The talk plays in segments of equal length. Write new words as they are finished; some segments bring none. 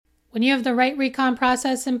When you have the right recon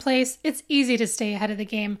process in place, it's easy to stay ahead of the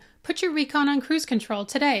game. Put your recon on cruise control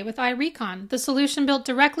today with iRecon, the solution built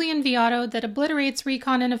directly in vAuto that obliterates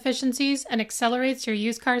recon inefficiencies and accelerates your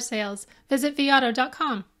used car sales. Visit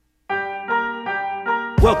vAuto.com.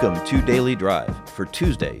 Welcome to Daily Drive for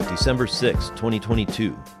Tuesday, December 6,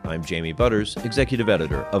 2022. I'm Jamie Butters, Executive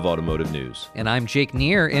Editor of Automotive News. And I'm Jake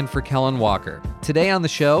Neer, in for Kellen Walker. Today on the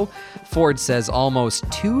show, Ford says almost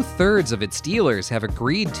 2/3 of its dealers have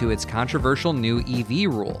agreed to its controversial new EV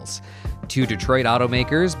rules. Two Detroit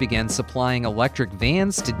automakers began supplying electric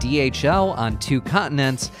vans to DHL on 2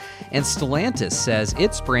 continents, and Stellantis says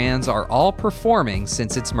its brands are all performing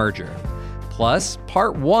since its merger. Plus,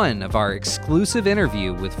 part 1 of our exclusive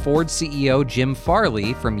interview with Ford CEO Jim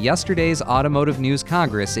Farley from yesterday's Automotive News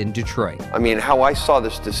Congress in Detroit. I mean, how I saw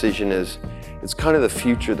this decision is it's kind of the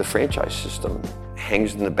future of the franchise system. It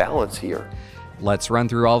hangs in the balance here. Let's run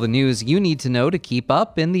through all the news you need to know to keep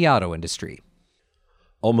up in the auto industry.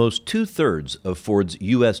 Almost 2/3 of Ford's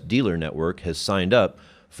U.S. dealer network has signed up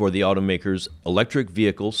for the automaker's electric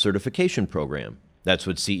vehicle certification program. That's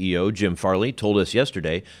what CEO Jim Farley told us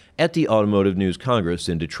yesterday at the Automotive News Congress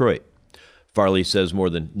in Detroit. Farley says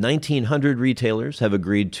more than 1,900 retailers have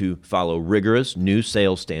agreed to follow rigorous new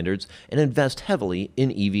sales standards and invest heavily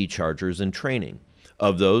in EV chargers and training.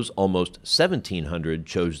 Of those, almost 1,700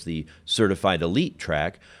 chose the Certified Elite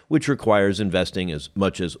track, which requires investing as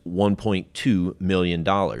much as $1.2 million.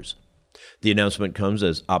 The announcement comes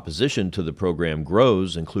as opposition to the program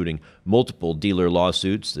grows, including multiple dealer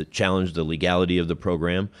lawsuits that challenge the legality of the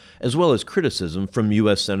program, as well as criticism from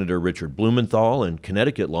U.S. Senator Richard Blumenthal and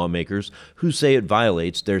Connecticut lawmakers who say it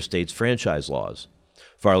violates their state's franchise laws.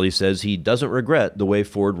 Farley says he doesn't regret the way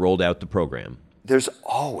Ford rolled out the program. There's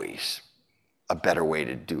always a better way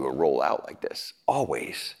to do a rollout like this,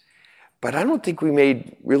 always. But I don't think we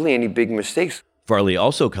made really any big mistakes. Farley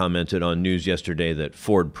also commented on news yesterday that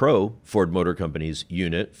Ford Pro, Ford Motor Company's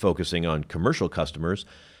unit focusing on commercial customers,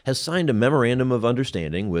 has signed a memorandum of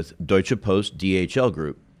understanding with Deutsche Post DHL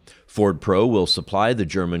Group. Ford Pro will supply the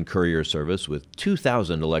German courier service with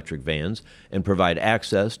 2,000 electric vans and provide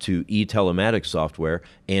access to e-telematics software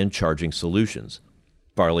and charging solutions.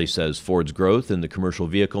 Farley says Ford's growth in the commercial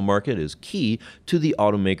vehicle market is key to the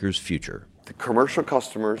automaker's future. The commercial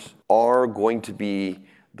customers are going to be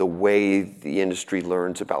the way the industry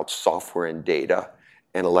learns about software and data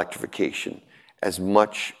and electrification as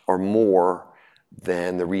much or more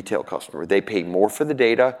than the retail customer. They pay more for the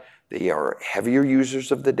data, they are heavier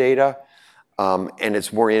users of the data, and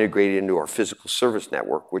it's more integrated into our physical service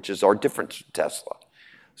network, which is our difference from Tesla.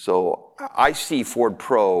 So I see Ford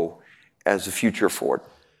Pro as the future Ford.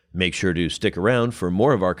 Make sure to stick around for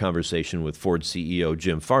more of our conversation with Ford CEO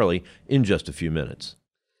Jim Farley in just a few minutes.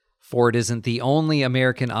 Ford isn't the only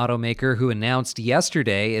American automaker who announced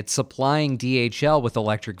yesterday it's supplying DHL with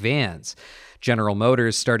electric vans. General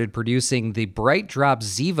Motors started producing the BrightDrop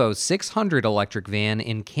Zevo 600 electric van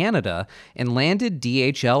in Canada and landed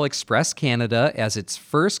DHL Express Canada as its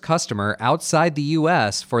first customer outside the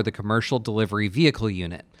U.S. for the commercial delivery vehicle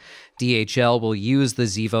unit. DHL will use the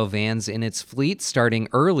Zevo vans in its fleet starting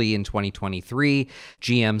early in 2023.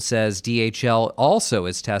 GM says DHL also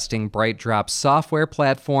is testing BrightDrop's software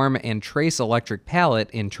platform and Trace electric pallet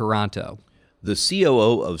in Toronto. The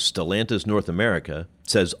COO of Stellantis North America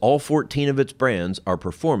says all 14 of its brands are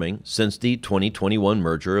performing since the 2021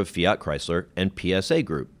 merger of Fiat Chrysler and PSA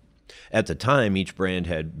Group. At the time, each brand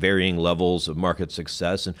had varying levels of market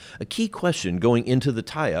success, and a key question going into the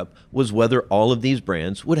tie-up was whether all of these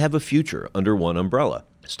brands would have a future under one umbrella.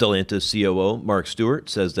 Stellantis COO Mark Stewart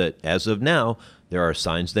says that as of now, there are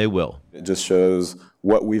signs they will. It just shows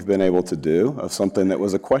what we've been able to do of something that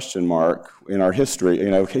was a question mark in our history,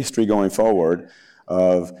 history going forward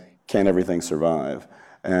of can everything survive?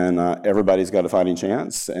 And everybody's got a fighting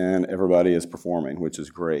chance, and everybody is performing, which is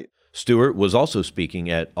great. Stewart was also speaking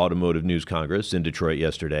at Automotive News Congress in Detroit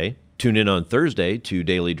yesterday. Tune in on Thursday to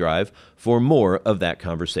Daily Drive for more of that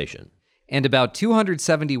conversation. And about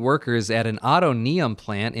 270 workers at an Autoneum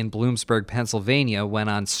plant in Bloomsburg, Pennsylvania went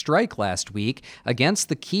on strike last week against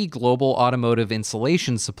the key global automotive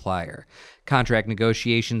insulation supplier. Contract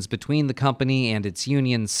negotiations between the company and its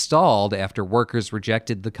union stalled after workers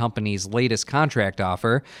rejected the company's latest contract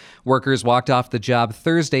offer. Workers walked off the job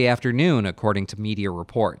Thursday afternoon, according to media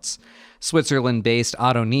reports. Switzerland-based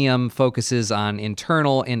Autoneum focuses on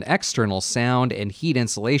internal and external sound and heat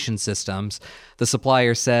insulation systems. The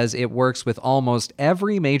supplier says it works with almost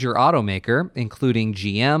every major automaker, including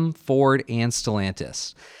GM, Ford, and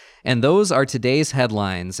Stellantis. And those are today's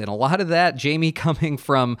headlines. And a lot of that, Jamie, coming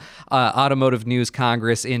from Automotive News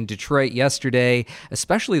Congress in Detroit yesterday,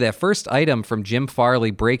 especially that first item from Jim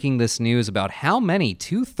Farley breaking this news about how many,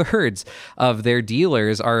 2/3 of their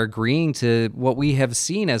dealers are agreeing to what we have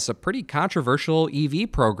seen as a pretty controversial EV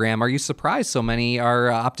program. Are you surprised so many are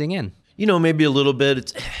opting in? Maybe a little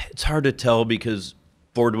bit. It's hard to tell because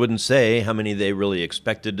Ford wouldn't say how many they really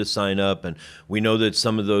expected to sign up, and we know that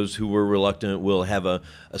some of those who were reluctant will have a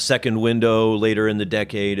second window later in the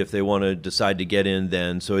decade if they want to decide to get in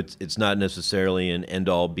then, so it's not necessarily an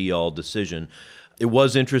end-all, be-all decision. It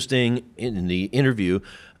was interesting in the interview,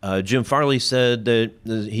 Jim Farley said that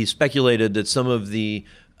he speculated that some of the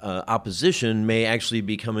opposition may actually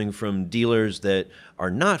be coming from dealers that are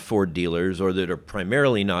not Ford dealers or that are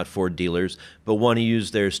primarily not Ford dealers, but want to use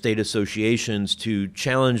their state associations to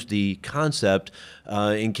challenge the concept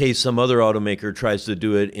in case some other automaker tries to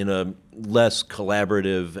do it in a less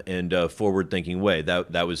collaborative and forward-thinking way.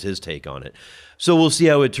 That was his take on it. So we'll see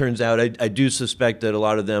how it turns out. I do suspect that a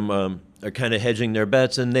lot of them are kind of hedging their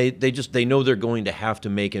bets, and they know they're going to have to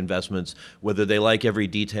make investments, whether they like every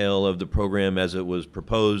detail of the program as it was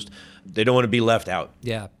proposed. They don't want to be left out.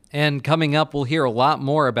 Yeah. And coming up, we'll hear a lot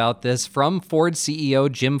more about this from Ford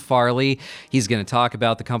CEO Jim Farley. He's going to talk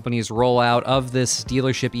about the company's rollout of this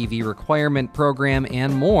dealership EV requirement program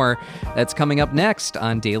and more. That's coming up next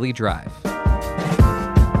on Daily Drive.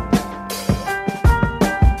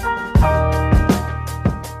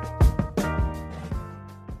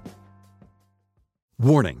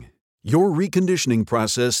 Warning: your reconditioning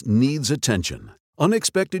process needs attention.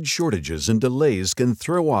 Unexpected shortages and delays can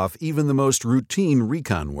throw off even the most routine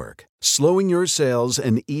recon work, slowing your sales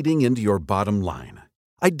and eating into your bottom line.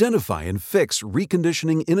 Identify and fix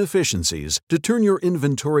reconditioning inefficiencies to turn your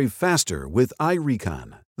inventory faster with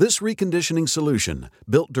iRecon. This reconditioning solution,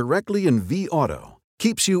 built directly in vAuto,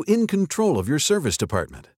 keeps you in control of your service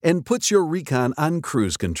department and puts your recon on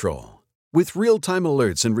cruise control. With real-time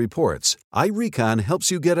alerts and reports, iRecon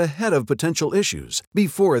helps you get ahead of potential issues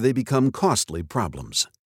before they become costly problems.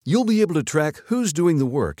 You'll be able to track who's doing the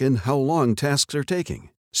work and how long tasks are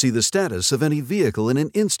taking, see the status of any vehicle in an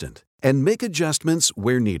instant, and make adjustments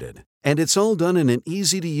where needed. And it's all done in an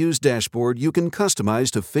easy-to-use dashboard you can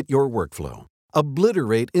customize to fit your workflow.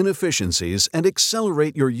 Obliterate inefficiencies and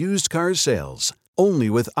accelerate your used car sales, only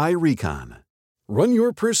with iRecon. Run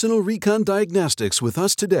your personal recon diagnostics with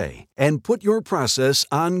us today and put your process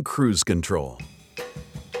on cruise control.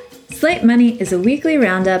 Slate Money is a weekly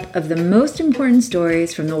roundup of the most important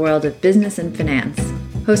stories from the world of business and finance.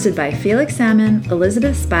 Hosted by Felix Salmon,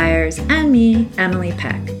 Elizabeth Spires, and me, Emily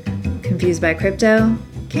Peck. Confused by crypto?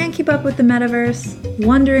 Can't keep up with the metaverse?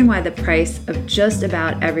 Wondering why the price of just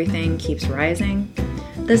about everything keeps rising?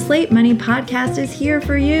 The Slate Money podcast is here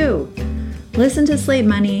for you. Listen to Slate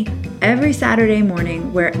Money every Saturday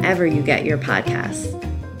morning wherever you get your podcasts.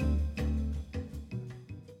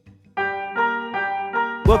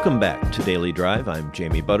 Welcome back to Daily Drive. I'm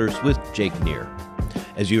Jamie Butters with Jake Neer.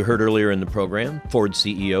 As you heard earlier in the program, Ford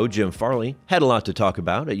CEO Jim Farley had a lot to talk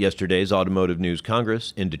about at yesterday's Automotive News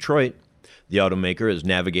Congress in Detroit. The automaker is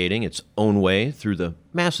navigating its own way through the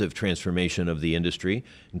massive transformation of the industry,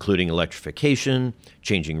 including electrification,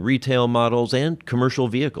 changing retail models, and commercial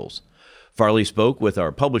vehicles. Farley spoke with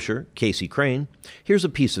our publisher, Casey Crane. Here's a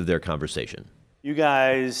piece of their conversation. You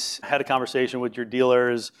guys had a conversation with your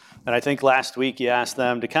dealers, and I think last week you asked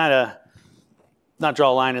them to kind of not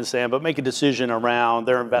draw a line in the sand, but make a decision around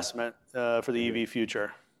their investment for the EV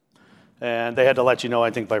future. And they had to let you know, I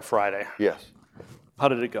think, by Friday. Yes. How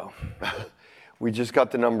did it go? We just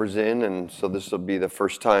got the numbers in, and so this will be the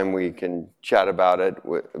first time we can chat about it,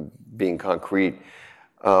 being concrete.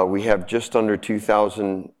 We have just under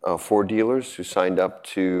 2,000 Ford dealers who signed up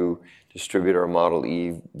to distribute our Model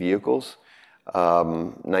E vehicles,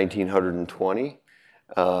 1,920.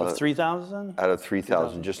 Of 3,000? Out of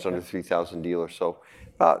 3,000, just under 3,000 dealers. So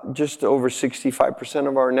about just over 65%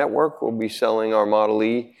 of our network will be selling our Model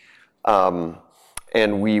E.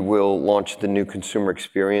 And we will launch the new consumer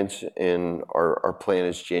experience in our plan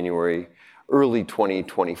is early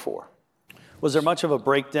 2024. Was there much of a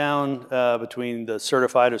breakdown between the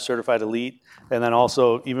certified or certified elite, and then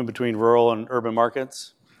also even between rural and urban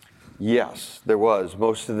markets? Yes, there was.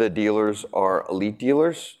 Most of the dealers are elite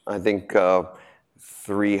dealers. I think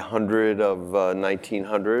 300 of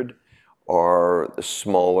 1,900 are the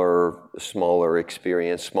smaller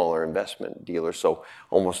experience, smaller investment dealers. So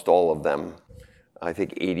almost all of them, I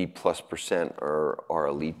think 80+% are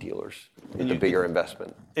elite dealers with the bigger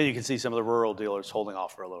investment. And you can see some of the rural dealers holding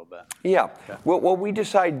off for a little bit. Yeah. What we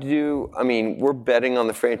decided to do, I mean, we're betting on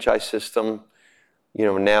the franchise system. You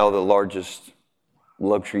know, now the largest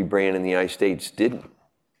luxury brand in the United States didn't.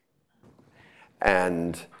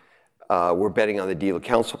 And we're betting on the dealer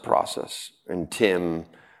council process. And Tim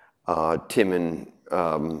and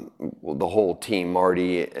the whole team,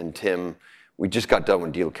 Marty and Tim, we just got done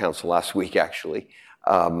with dealer council last week, actually.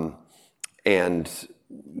 And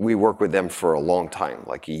we worked with them for a long time,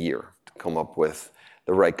 like a year, to come up with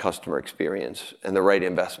the right customer experience and the right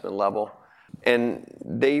investment level. And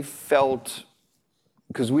they felt,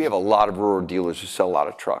 because we have a lot of rural dealers who sell a lot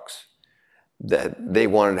of trucks, that they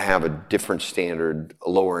wanted to have a different standard, a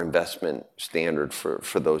lower investment standard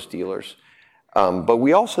for those dealers. But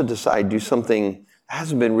we also decided to do something that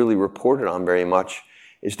hasn't been really reported on very much,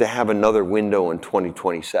 is to have another window in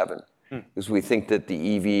 2027. Because we think that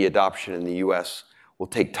the EV adoption in the US will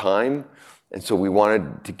take time. And so we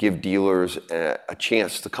wanted to give dealers a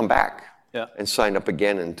chance to come back and sign up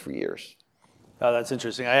again in 3 years. Oh, that's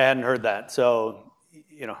interesting. I hadn't heard that. So,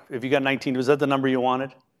 if you got 19, was that the number you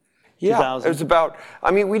wanted? Yeah, 2000? it was about,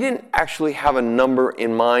 we didn't actually have a number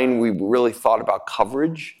in mind. We really thought about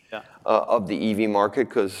coverage of the EV market,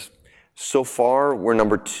 because so far we're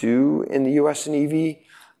number 2 in the US in EV,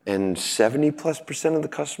 and 70+% of the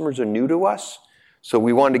customers are new to us. So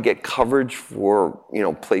we wanted to get coverage for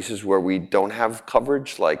places where we don't have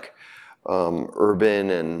coverage, like urban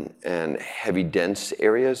and heavy dense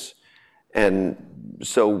areas. And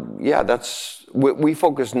so we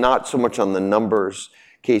focus not so much on the numbers.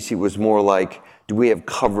 Casey, was more like, do we have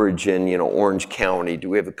coverage in Orange County? Do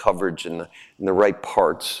we have the coverage in the right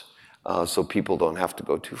parts, so people don't have to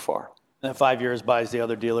go too far? And 5 years buys the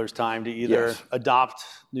other dealers time to either adopt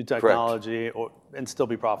new technology and still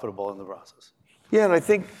be profitable in the process. Yeah, and I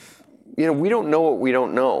think, we don't know what we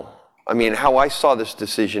don't know. How I saw this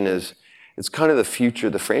decision is, it's kind of the future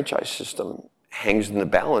of the franchise system hangs in the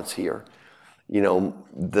balance here.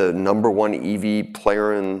 The number 1 EV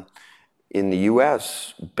player in the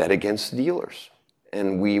US bet against the dealers.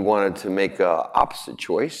 And we wanted to make an opposite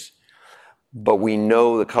choice. But we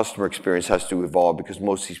know the customer experience has to evolve, because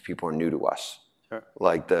most of these people are new to us. Sure.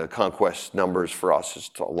 Like the conquest numbers for us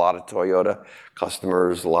is a lot of Toyota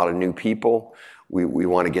customers, a lot of new people. We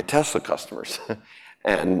want to get Tesla customers.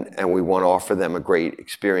 and we want to offer them a great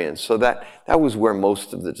experience. So that was where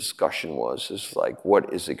most of the discussion was, is like,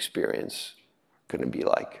 what is experience going to be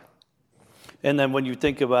like? And then when you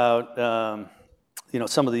think about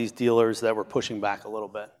some of these dealers that were pushing back a little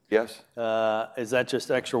bit. Yes. Is that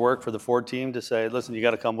just extra work for the Ford team to say, listen, you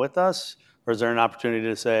got to come with us? Or is there an opportunity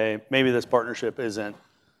to say, maybe this partnership isn't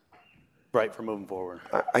right for moving forward?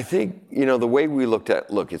 I think, the way we looked at,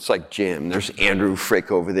 it's like Jim. There's Andrew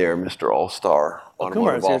Frick over there, Mr. All-Star,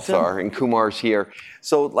 Automotive All-Star, and Kumar's here.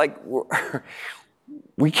 So,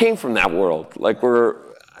 we came from that world.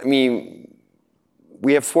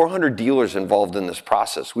 We have 400 dealers involved in this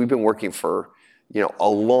process. We've been working for a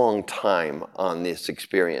long time on this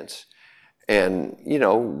experience. And,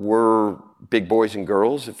 we're big boys and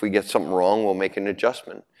girls. If we get something wrong, we'll make an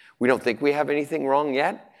adjustment. We don't think we have anything wrong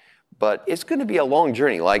yet, but it's going to be a long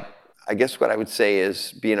journey. I guess what I would say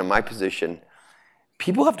is, being in my position,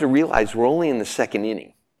 people have to realize we're only in the second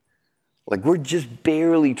inning. We're just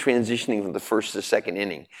barely transitioning from the first to the second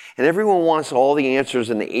inning. And everyone wants all the answers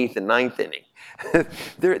in the 8th and 9th inning.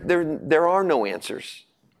 There are no answers.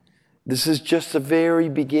 This is just the very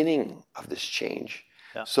beginning of this change.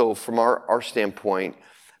 Yeah. So from our standpoint,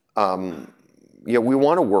 we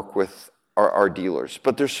want to work with our dealers,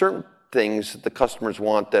 but there's certain things that the customers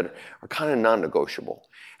want that are kind of non-negotiable.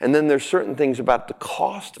 And then there's certain things about the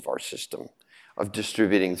cost of our system of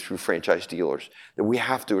distributing through franchise dealers that we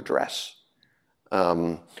have to address.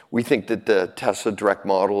 We think that the Tesla direct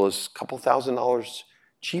model is a couple $1,000s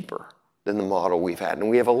cheaper than the model we've had. And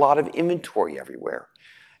we have a lot of inventory everywhere.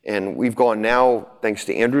 And we've gone now, thanks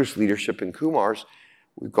to Andrew's leadership and Kumar's,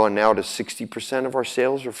 we've gone now to 60% of our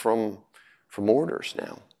sales are from orders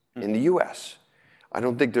now in the US. I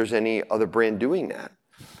don't think there's any other brand doing that.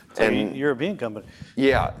 So and European company.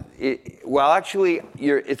 Yeah. Actually,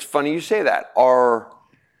 it's funny you say that.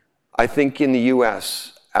 I think in the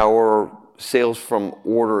US, our sales from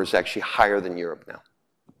order is actually higher than Europe now.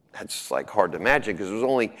 That's hard to imagine, because it was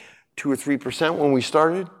only 2 or 3% when we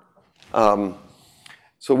started.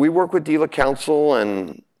 So we work with dealer council,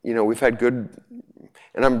 and we've had good,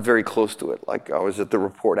 and I'm very close to it. I was at the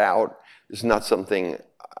report out. It's not something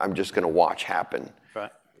I'm just going to watch happen.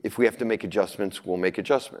 Right. If we have to make adjustments, we'll make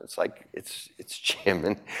adjustments. It's Jim,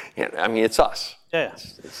 and it's us. Yeah.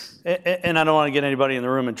 And I don't want to get anybody in the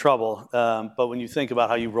room in trouble, but when you think about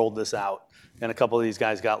how you rolled this out, and a couple of these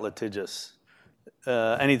guys got litigious,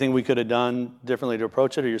 anything we could have done differently to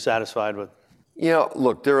approach it, or you're satisfied with?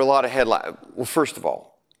 Look, there are a lot of headlines. Well, first of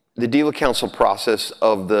all, the dealer council process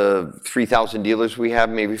of the 3,000 dealers we have,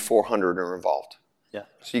 maybe 400 are involved. Yeah.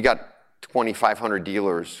 So you got 2,500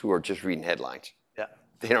 dealers who are just reading headlines. Yeah.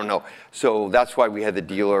 They don't know. So that's why we had the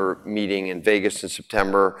dealer meeting in Vegas in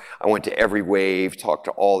September. I went to every wave, talked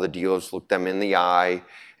to all the dealers, looked them in the eye,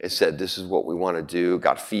 and said, this is what we want to do.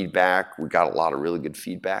 Got feedback. We got a lot of really good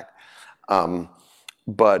feedback.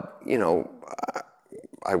 But, you know,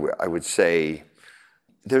 I would say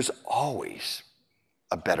there's always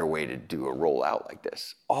a better way to do a rollout like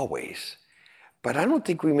this, always. But I don't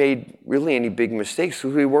think we made really any big mistakes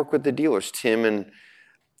because we work with the dealers. Tim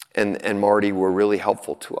and Marty were really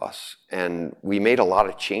helpful to us. And we made a lot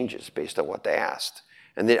of changes based on what they asked.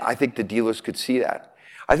 And I think the dealers could see that.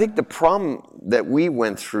 I think the problem that we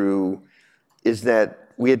went through is that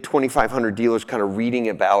we had 2,500 dealers kind of reading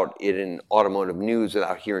about it in automotive news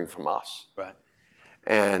without hearing from us. Right.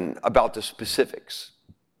 And about the specifics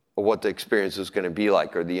of what the experience was going to be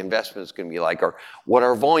like, or the investment was going to be like, or what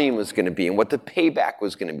our volume was going to be, and what the payback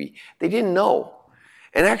was going to be. They didn't know.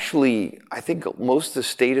 And actually, I think most of the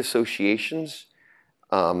state associations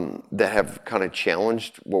that have kind of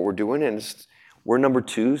challenged what we're doing, and we're number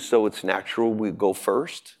 2, so it's natural we go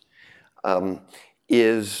first,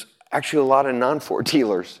 is actually a lot of non-Ford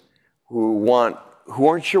dealers who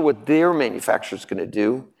aren't sure what their manufacturer's going to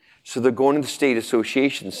do. So they're going to the state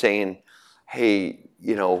association saying, hey,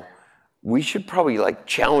 you know, we should probably like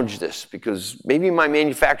challenge this because maybe my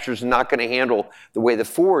manufacturer's not going to handle the way the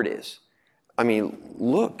Ford is. I mean,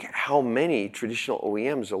 look how many traditional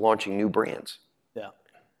OEMs are launching new brands. Yeah.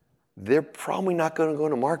 They're probably not going to go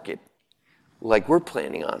to market like we're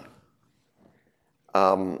planning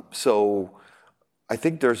on. So I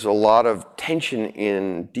think there's a lot of tension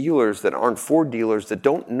in dealers that aren't Ford dealers that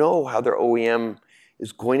don't know how their OEM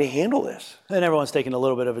is going to handle this. And everyone's taking a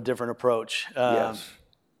little bit of a different approach. Yes.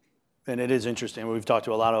 And it is interesting. We've talked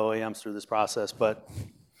to a lot of OEMs through this process, but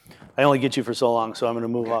I only get you for so long, so I'm going to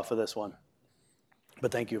move off of this one.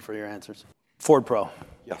 But thank you for your answers. Ford Pro.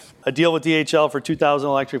 Yes. A deal with DHL for 2,000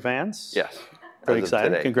 electric vans. Yes. Pretty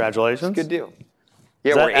excited. Congratulations. It's a good deal.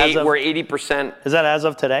 Yeah, we're 80%. Is that as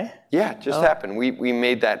of today? Yeah, it just happened. We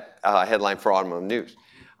made that headline for Automotive News.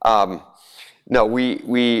 No,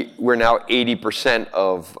 we're now 80%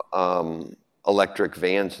 of electric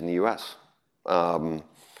vans in the U.S.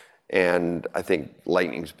 And I think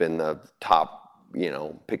Lightning's been the top,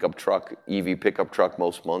 pickup truck, EV pickup truck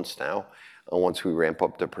most months now, once we ramp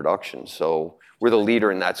up the production. So we're the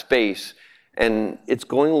leader in that space, and it's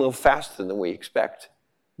going a little faster than we expect.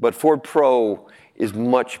 But Ford Pro is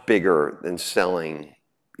much bigger than selling,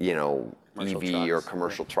 EV or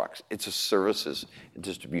commercial trucks. It's a services and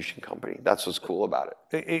distribution company. That's what's cool about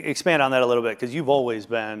it. Expand on that a little bit, because you've always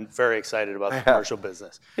been very excited about the commercial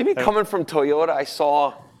business. Maybe coming from Toyota, I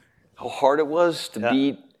saw how hard it was to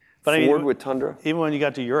beat Ford with Tundra. Even when you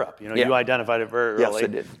got to Europe, you identified it very early. Yes, I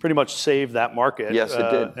did. Pretty much saved that market. Yes, it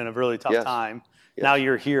did. In a really tough time. Yes. Now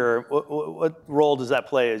you're here. What role does that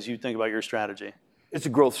play as you think about your strategy? It's a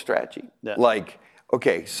growth strategy. Yeah.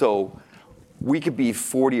 Okay, so we could be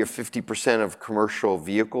 40 or 50% of commercial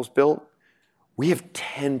vehicles built. We have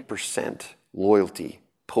 10% loyalty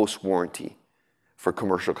post-warranty for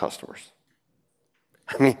commercial customers.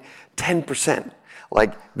 I mean, 10%.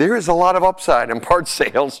 There is a lot of upside in parts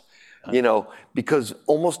sales, because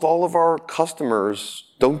almost all of our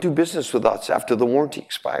customers don't do business with us after the warranty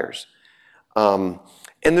expires. And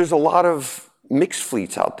there's a lot of mixed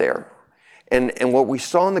fleets out there. And what we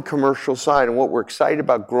saw on the commercial side and what we're excited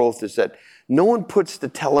about growth is that no one puts the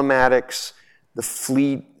telematics, the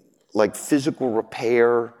fleet, physical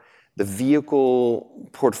repair, the vehicle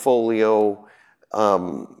portfolio,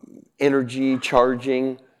 energy,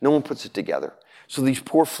 charging, no one puts it together. So these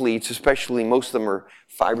poor fleets, especially most of them are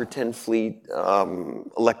 5 or 10 fleet,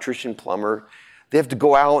 electrician, plumber, they have to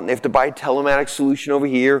go out and they have to buy a telematics solution over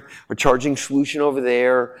here, a charging solution over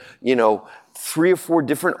there, 3 or 4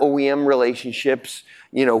 different OEM relationships,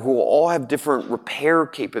 who all have different repair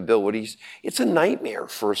capabilities. It's a nightmare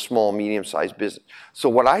for a small, medium-sized business. So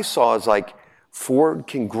what I saw is Ford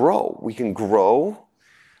can grow. We can grow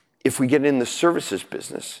if we get in the services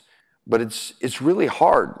business, but it's really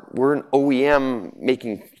hard. We're an OEM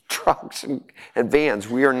making trucks and vans.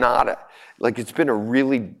 We are not it's been a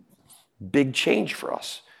really big change for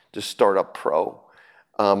us to start up Pro.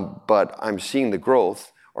 But I'm seeing the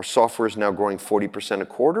growth. Our software is now growing 40% a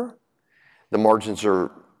quarter. The margins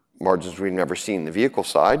are margins we've never seen in the vehicle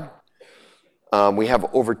side. We have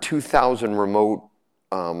over 2,000 remote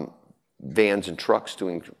vans and trucks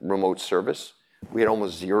doing remote service. We had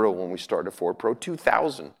almost 0 when we started Ford Pro.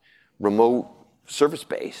 2,000 remote service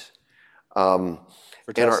base. For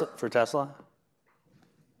Tesla?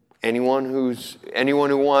 Anyone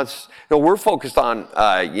who wants, we're focused on,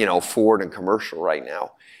 Ford and commercial right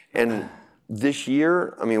now. And this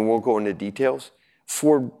year, we'll go into details.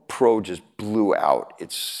 Ford Pro just blew out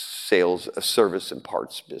its sales, service and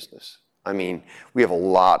parts business. We have a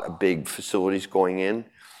lot of big facilities going in,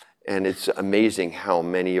 and it's amazing how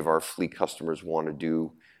many of our fleet customers want to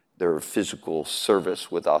do their physical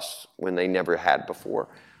service with us when they never had before.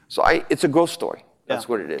 So it's a growth story. That's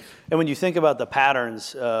what it is. And when you think about the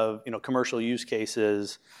patterns of commercial use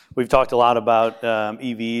cases, we've talked a lot about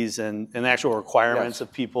EVs and the actual requirements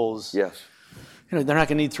of people's. Yes. They're not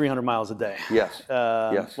going to need 300 miles a day. Yes.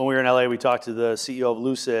 Yes. When we were in LA, we talked to the CEO of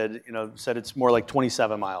Lucid. Said it's more like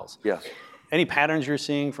 27 miles. Yes. Any patterns you're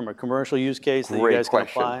seeing from a commercial use case that you guys can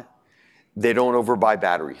apply? They don't overbuy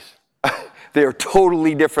batteries. They are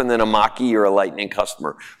totally different than a Mach-E or a Lightning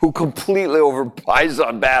customer who completely overbuys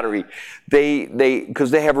on battery.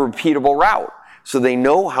 Because they have a repeatable route, so they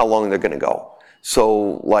know how long they're going to go.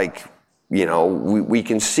 So, we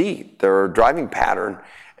can see their driving pattern,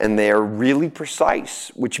 and they are really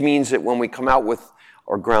precise, which means that when we come out with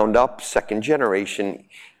our ground-up second-generation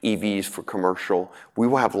EVs for commercial, we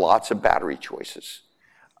will have lots of battery choices,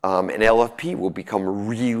 and LFP will become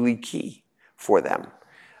really key for them.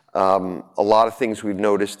 A lot of things we've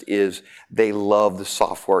noticed is they love the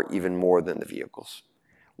software even more than the vehicles,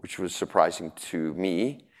 which was surprising to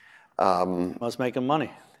me. Must make them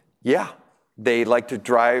money. Yeah. They like to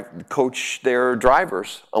coach their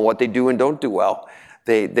drivers on what they do and don't do well.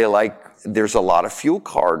 There's a lot of fuel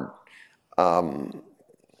card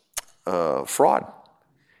fraud.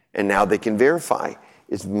 And now they can verify,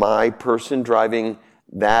 is my person driving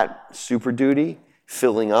that Super Duty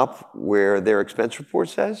filling up where their expense report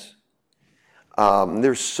says?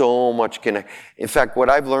 There's so much connect. In fact, what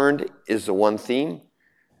I've learned is the one theme: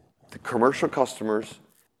 the commercial customers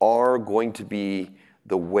are going to be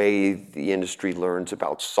the way the industry learns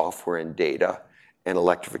about software and data and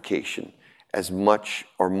electrification as much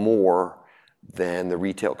or more than the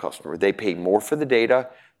retail customer. They pay more for the data.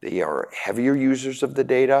 They are heavier users of the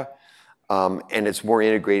data. And it's more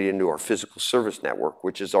integrated into our physical service network,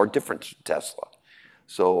 which is our difference from Tesla.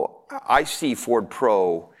 So I see Ford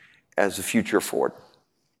Pro as the future Ford.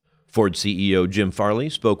 Ford CEO Jim Farley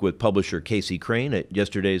spoke with publisher Casey Crane at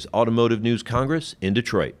yesterday's Automotive News Congress in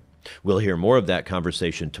Detroit. We'll hear more of that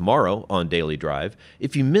conversation tomorrow on Daily Drive.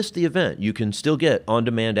 If you missed the event, you can still get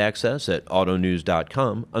on-demand access at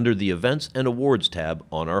autonews.com under the Events and Awards tab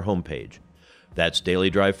on our homepage. That's Daily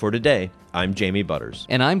Drive for today. I'm Jamie Butters.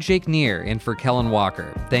 And I'm Jake Neer, in for Kellen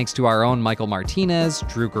Walker. Thanks to our own Michael Martinez,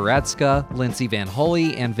 Drew Goretzka, Lindsay Van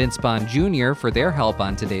Holy, and Vince Bond Jr. for their help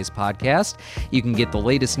on today's podcast. You can get the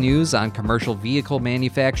latest news on commercial vehicle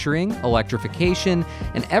manufacturing, electrification,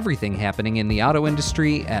 and everything happening in the auto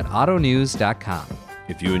industry at autonews.com.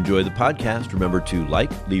 If you enjoy the podcast, remember to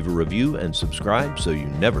leave a review, and subscribe so you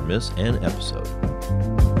never miss an episode.